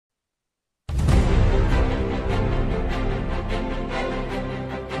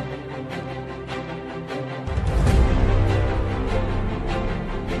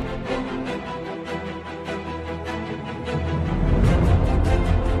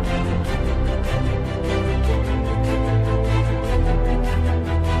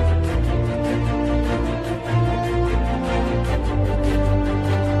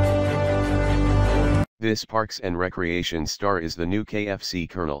This Parks and Recreation star is the new KFC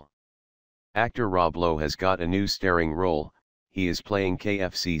Colonel. Actor Rob Lowe has got a new starring role. He is playing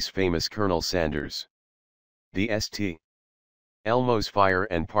KFC's famous Colonel Sanders. The St. Elmo's Fire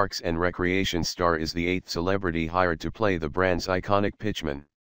and Parks and Recreation star is the 8th celebrity hired to play the brand's iconic pitchman.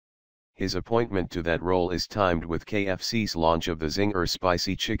 His appointment to that role is timed with KFC's launch of the Zinger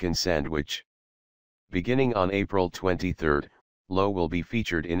spicy chicken sandwich. Beginning on April 23, Lowe will be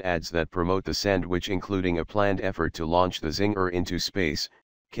featured in ads that promote the sandwich, including a planned effort to launch the Zinger into space.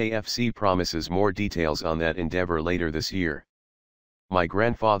 KFC promises more details on that endeavor later this year. My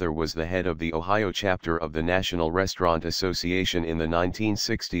grandfather was the head of the Ohio chapter of the National Restaurant Association in the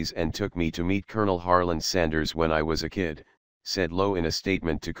 1960s and took me to meet Colonel Harlan Sanders when I was a kid, said Lowe in a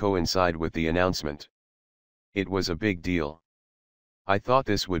statement to coincide with the announcement. It was a big deal. I thought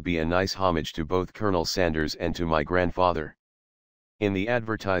this would be a nice homage to both Colonel Sanders and to my grandfather. In the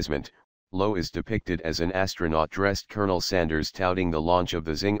advertisement, Lowe is depicted as an astronaut-dressed Colonel Sanders touting the launch of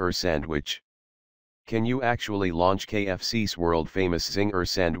the Zinger sandwich. Can you actually launch KFC's world-famous Zinger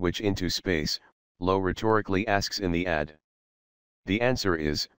sandwich into space? Lowe rhetorically asks in the ad. The answer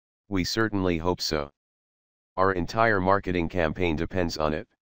is, we certainly hope so. Our entire marketing campaign depends on it.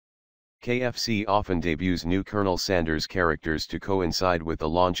 KFC often debuts new Colonel Sanders characters to coincide with the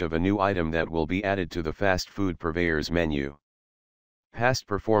launch of a new item that will be added to the fast food purveyor's menu. Past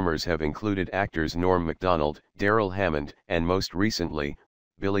performers have included actors Norm Macdonald, Daryl Hammond, and most recently,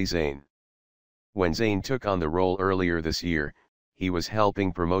 Billy Zane. When Zane took on the role earlier this year, he was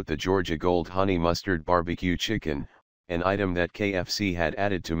helping promote the Georgia Gold Honey Mustard Barbecue Chicken, an item that KFC had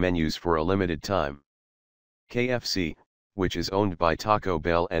added to menus for a limited time. KFC, which is owned by Taco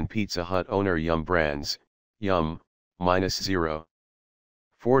Bell and Pizza Hut owner Yum Brands, Yum,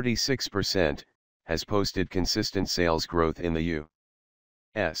 -0.46%, has posted consistent sales growth in the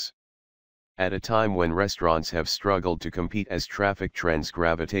U.S. At a time when restaurants have struggled to compete as traffic trends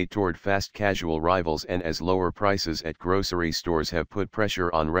gravitate toward fast casual rivals and as lower prices at grocery stores have put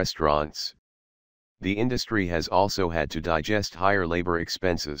pressure on restaurants. The industry has also had to digest higher labor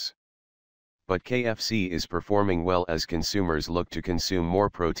expenses. But KFC is performing well as consumers look to consume more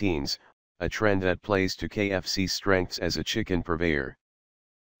proteins, a trend that plays to KFC's strengths as a chicken purveyor.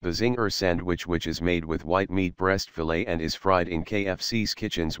 The Zinger sandwich, which is made with white meat breast fillet and is fried in KFC's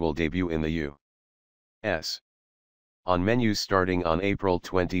kitchens, will debut in the U.S. on menus starting on April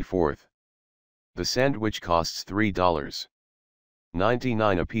 24. The sandwich costs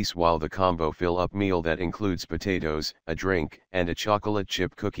 $3.99 apiece, while the combo fill-up meal that includes potatoes, a drink, and a chocolate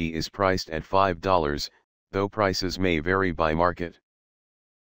chip cookie is priced at $5, though prices may vary by market.